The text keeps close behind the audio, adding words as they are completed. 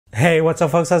Hey, what's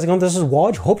up folks? How's it going? This is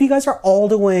Waj. Hope you guys are all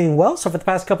doing well. So for the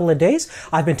past couple of days,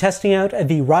 I've been testing out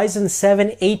the Ryzen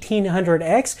 7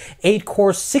 1800X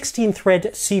 8-core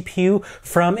 16-thread CPU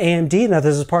from AMD. Now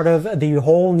this is part of the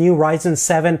whole new Ryzen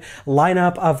 7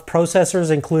 lineup of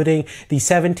processors, including the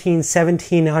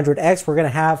 1700X. We're going to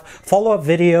have follow-up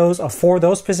videos for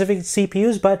those specific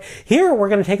CPUs, but here we're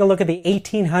going to take a look at the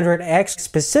 1800X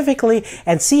specifically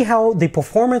and see how the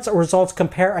performance results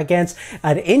compare against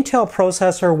an Intel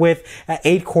processor with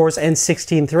 8 cores and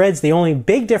 16 threads. The only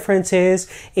big difference is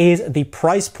the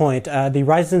price point. The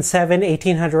Ryzen 7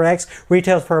 1800X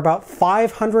retails for about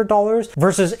 $500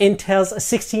 versus Intel's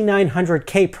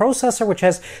 6900K processor, which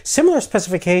has similar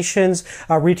specifications,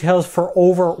 retails for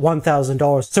over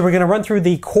 $1,000. So we're going to run through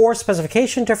the core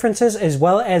specification differences as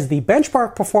well as the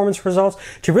benchmark performance results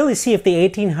to really see if the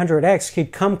 1800X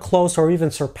could come close or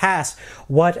even surpass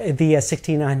what the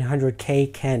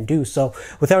 6900K can do. So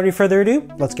without any further ado,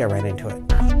 let's get right into it.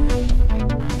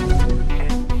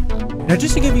 Now,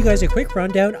 just to give you guys a quick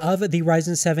rundown of the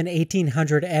Ryzen 7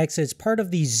 1800X, it's part of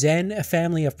the Zen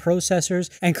family of processors,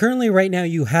 and currently right now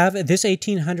you have this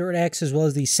 1800X as well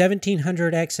as the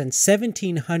 1700X and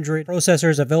 1700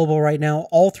 processors available right now.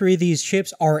 All three of these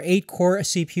chips are 8-core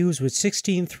CPUs with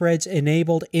 16 threads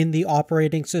enabled in the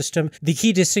operating system. The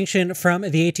key distinction from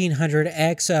the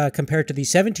 1800X compared to the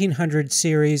 1700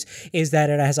 series is that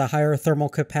it has a higher thermal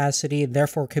capacity and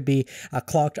therefore could be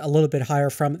clocked a little bit higher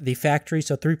from the factory,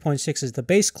 so 3.6 is the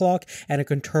base clock, and it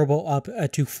can turbo up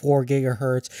to 4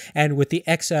 gigahertz. And with the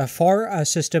XFR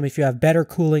system, if you have better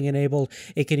cooling enabled,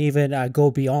 it can even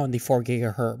go beyond the 4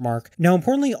 gigahertz mark. Now,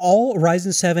 importantly, all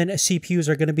Ryzen 7 CPUs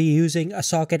are going to be using a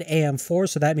socket AM4,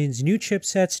 so that means new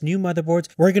chipsets, new motherboards.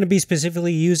 We're going to be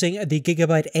specifically using the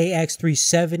Gigabyte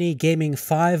AX370 Gaming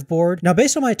 5 board. Now,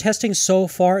 based on my testing so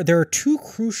far, there are two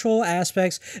crucial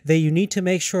aspects that you need to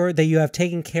make sure that you have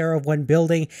taken care of when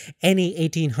building any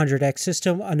 1800X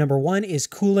system. Number one is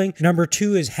cooling. Number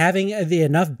two is having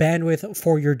enough bandwidth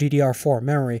for your DDR4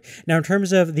 memory. Now, in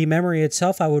terms of the memory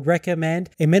itself, I would recommend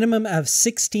a minimum of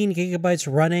 16 gigabytes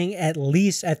running at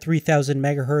least at 3000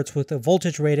 megahertz with a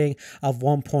voltage rating of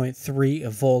 1.3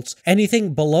 volts.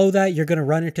 Anything below that, you're going to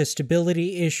run into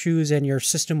stability issues and your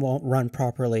system won't run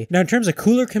properly. Now, in terms of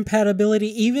cooler compatibility,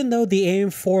 even though the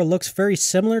AM4 looks very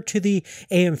similar to the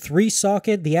AM3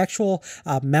 socket, the actual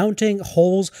mounting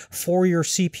holes for your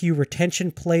CPU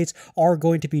retention plates are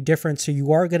going to be different, so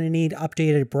you are going to need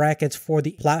updated brackets for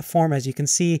the platform. As you can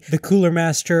see, the Cooler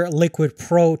Master Liquid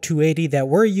Pro 280 that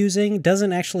we're using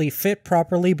doesn't actually fit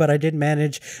properly, but I did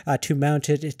manage to mount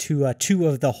it to two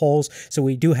of the holes, so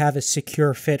we do have a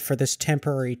secure fit for this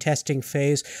temporary testing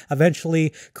phase.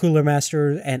 Eventually, Cooler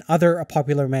Master and other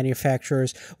popular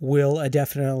manufacturers will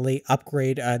definitely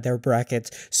upgrade their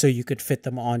brackets so you could fit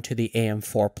them onto the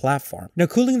AM4 platform. Now,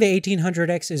 cooling the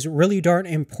 1800X is really darn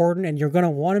important, and you're going to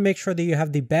want to make sure that you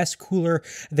have the best cooler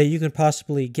that you can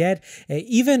possibly get.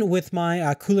 Even with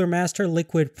my Cooler Master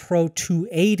Liquid Pro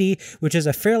 280, which is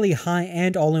a fairly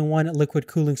high-end all-in-one liquid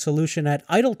cooling solution at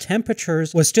idle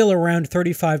temperatures, was still around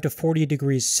 35 to 40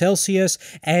 degrees Celsius.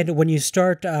 And when you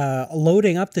start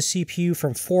loading up the CPU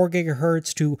from 4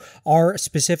 gigahertz to our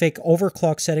specific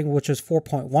overclock setting, which was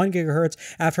 4.1 gigahertz,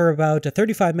 after about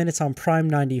 35 minutes on Prime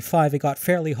 95, it got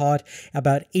fairly hot,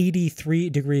 about 83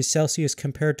 degrees Celsius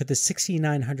compared to the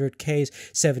 6900K's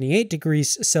 78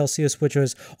 degrees Celsius, which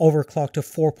was overclocked to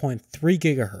 4.3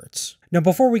 gigahertz. Now,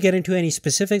 before we get into any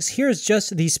specifics, here's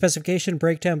just the specification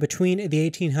breakdown between the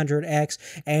 1800X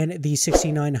and the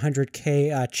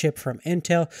 6900K chip from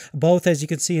Intel. Both, as you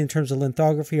can see in terms of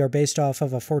lithography, are based off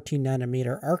of a 14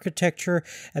 nanometer architecture.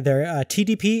 Their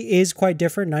TDP is quite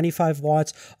different, 95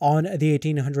 watts on the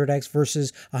 1800X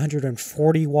versus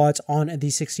 140 watts on the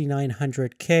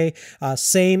 6900K.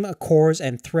 Same cores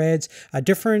and threads,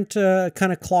 different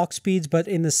kind of clock speeds, but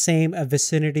in the same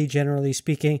vicinity, generally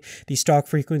speaking. The stock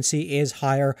frequency is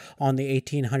higher on the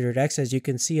 1800X. As you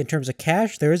can see, in terms of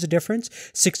cache, there is a difference,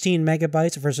 16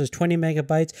 megabytes versus 20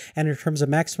 megabytes. And in terms of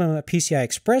maximum PCI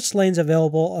Express lanes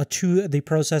available to the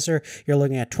processor, you're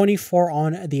looking at 24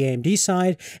 on the AMD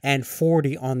side and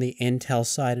 40 on the Intel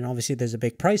side. And obviously there's a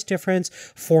big price difference,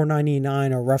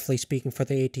 $499 or roughly speaking for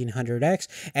the 1800X,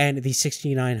 and the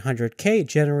 6900K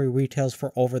generally retails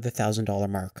for over the $1,000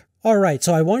 mark. Alright,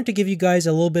 so I wanted to give you guys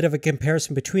a little bit of a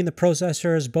comparison between the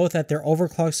processors, both at their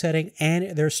overclock setting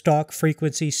and their stock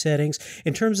frequency settings.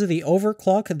 In terms of the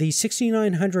overclock, the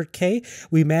 6900K,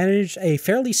 we managed a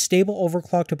fairly stable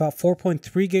overclock to about 4.3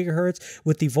 gigahertz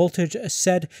with the voltage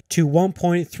set to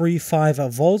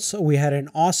 1.35 volts. We had an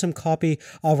awesome copy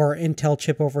of our Intel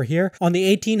chip over here. On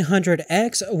the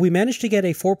 1800X, we managed to get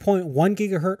a 4.1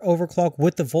 gigahertz overclock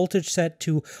with the voltage set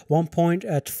to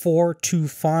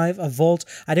 1.425 volts.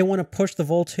 I didn't want to push the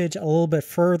voltage a little bit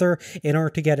further in order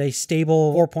to get a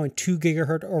stable 4.2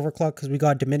 gigahertz overclock because we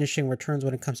got diminishing returns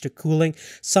when it comes to cooling.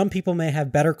 Some people may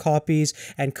have better copies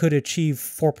and could achieve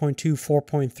 4.2,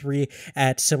 4.3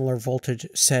 at similar voltage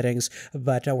settings,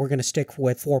 but we're going to stick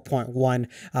with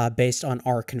 4.1 based on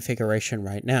our configuration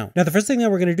right now. Now, the first thing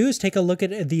that we're going to do is take a look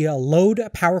at the load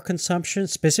power consumption,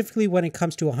 specifically when it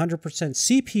comes to 100%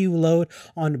 CPU load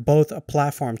on both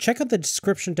platforms. Check out the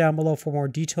description down below for more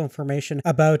detailed information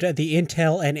about the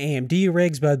Intel and AMD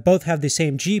rigs, but both have the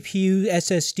same GPU,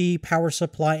 SSD, power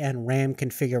supply, and RAM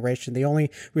configuration. The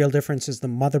only real difference is the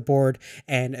motherboard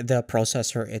and the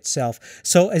processor itself.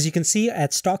 So as you can see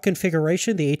at stock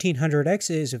configuration, the 1800X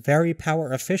is very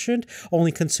power efficient,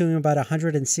 only consuming about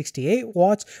 168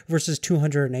 watts versus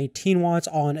 218 watts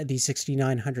on the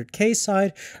 6900K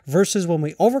side, versus when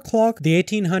we overclock, the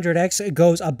 1800X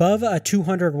goes above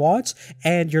 200 watts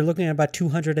and you're looking at about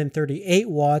 238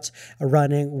 watts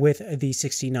running with the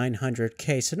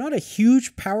 6900K. So not a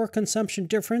huge power consumption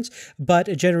difference,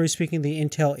 but generally speaking, the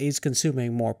Intel is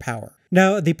consuming more power.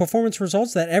 Now, the performance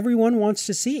results that everyone wants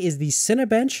to see is the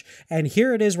CINEBENCH, and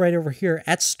here it is right over here.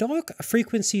 At stock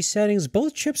frequency settings,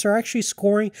 both chips are actually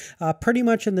scoring pretty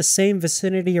much in the same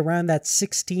vicinity around that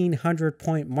 1600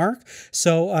 point mark,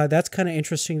 so that's kind of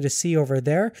interesting to see over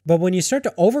there. But when you start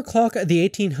to overclock the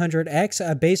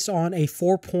 1800X based on a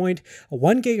 4.1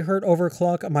 gigahertz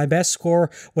overclock, my best score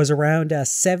was around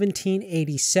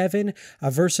 1787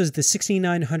 versus the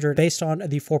 6900 based on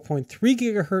the 4.3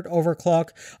 gigahertz overclock,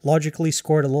 logically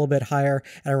scored a little bit higher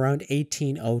at around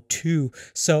 1802.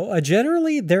 So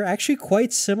generally they're actually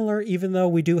quite similar, even though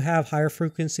we do have higher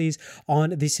frequencies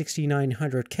on the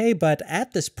 6900K, but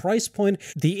at this price point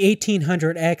the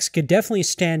 1800X could definitely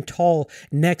stand tall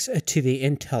next to the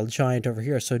Intel giant over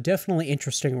here. So definitely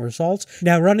interesting results.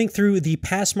 Now, running through the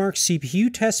PASSMARK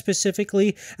CPU test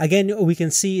specifically, again we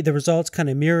can see the results kind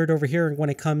of mirrored over here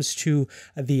when it comes to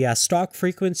the stock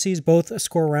frequencies. Both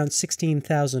score around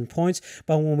 16,000 points,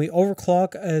 but when we overclock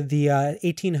the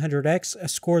 1800X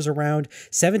scores around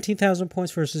 17,000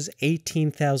 points versus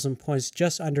 18,000 points,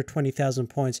 just under 20,000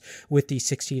 points with the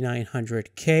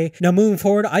 6900K. Now, moving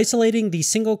forward, isolating the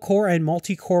single core and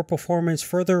multi-core performance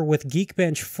further with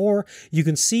GEEKBENCH 4, you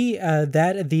can see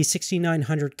that the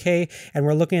 6900K, and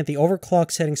we're looking at the overclock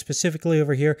setting specifically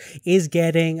over here, is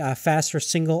getting faster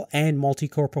single and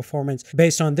multi-core performance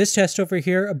based on this test over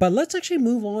here. But let's actually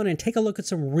move on and take a look at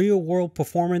some real-world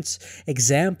performance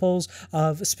examples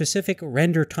of specific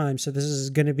render time. So this is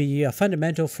going to be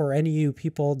fundamental for any of you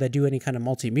people that do any kind of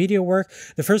multimedia work.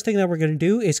 The first thing that we're going to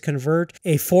do is convert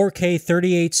a 4K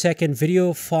 38-second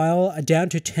video file down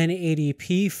to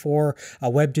 1080p for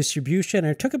web distribution.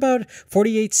 And it took about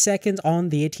 48 seconds on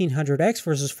the 1800X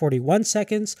versus 41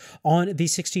 seconds on the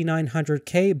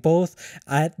 6900K, both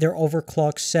at their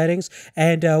overclock settings.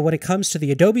 And when it comes to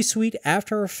the Adobe Suite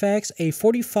After Effects, a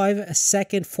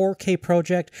 45-second 4K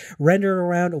project rendered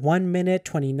around 1 minute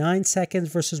 29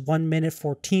 seconds versus 1 minute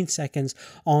 14 seconds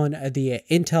on the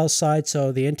Intel side.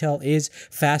 So the Intel is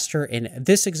faster in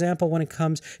this example when it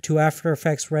comes to After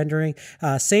Effects rendering.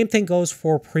 Same thing goes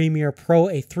for Premiere Pro.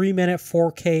 A 3-minute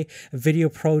 4K video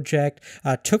project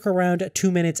took around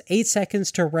 2 minutes 8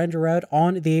 seconds to render out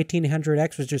on the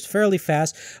 1800X, which is fairly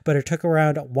fast, but it took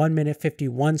around 1 minute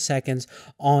 51 seconds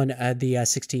on the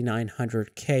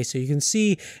 6900K. So you can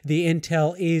see the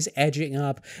Intel is edging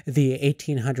up the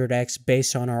 1800X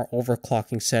based on our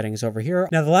overclocking settings over here.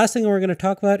 Now, the last thing we're going to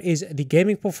talk about is the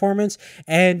gaming performance,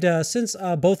 and since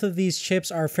both of these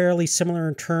chips are fairly similar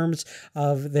in terms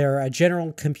of their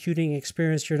general computing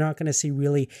experience, you're not going to see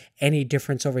really any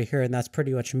difference over here, and that's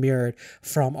pretty much mirrored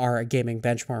from our gaming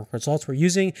benchmark results. We're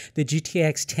using the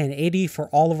GTX 1080 for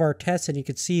all of our tests, and you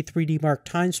can see 3D Mark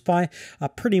Time Spy,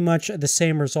 pretty much the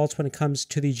same results when it comes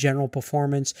to the general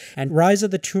performance. And Rise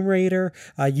of the Tomb Raider,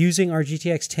 using our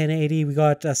GTX 1080, we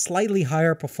got slightly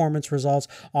higher performance results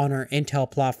on our Intel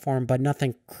platform, but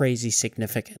nothing crazy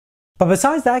significant. But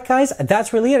besides that, guys,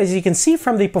 that's really it. As you can see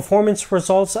from the performance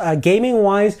results,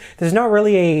 gaming-wise, there's not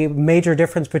really a major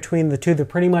difference between the two. They're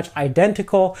pretty much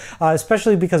identical,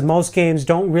 especially because most games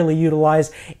don't really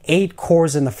utilize 8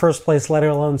 cores in the first place, let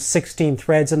alone 16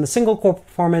 threads. And the single-core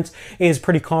performance is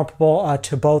pretty comparable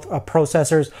to both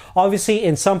processors. Obviously,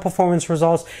 in some performance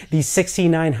results, the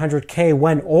 6900K,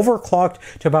 when overclocked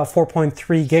to about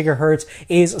 4.3 gigahertz,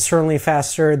 is certainly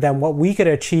faster than what we could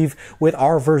achieve with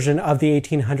our version of the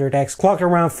 1800X, clocked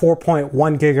around 4.1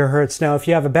 gigahertz. Now, if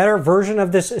you have a better version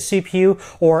of this CPU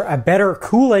or a better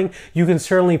cooling, you can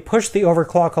certainly push the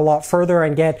overclock a lot further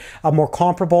and get a more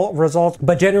comparable result.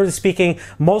 But generally speaking,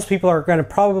 most people are going to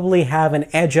probably have an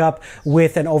edge up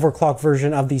with an overclocked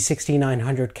version of the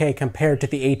 6900K compared to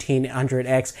the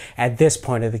 1800X at this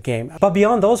point of the game. But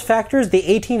beyond those factors, the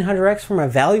 1800X from a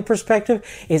value perspective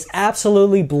is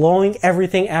absolutely blowing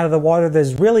everything out of the water.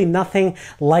 There's really nothing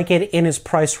like it in its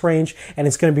price range, and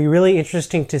it's going to be really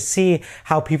interesting to see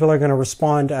how people are going to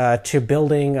respond to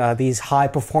building these high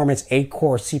performance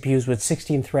 8-core CPUs with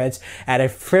 16 threads at a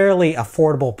fairly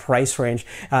affordable price range,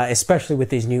 especially with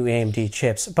these new AMD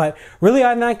chips. But really,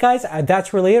 on that, guys,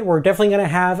 that's really it. We're definitely going to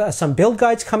have some build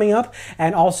guides coming up,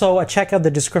 and also check out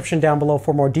the description down below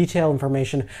for more detailed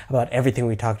information about everything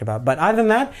we talked about. But other than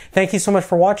that, thank you so much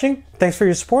for watching. Thanks for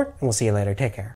your support, and we'll see you later. Take care.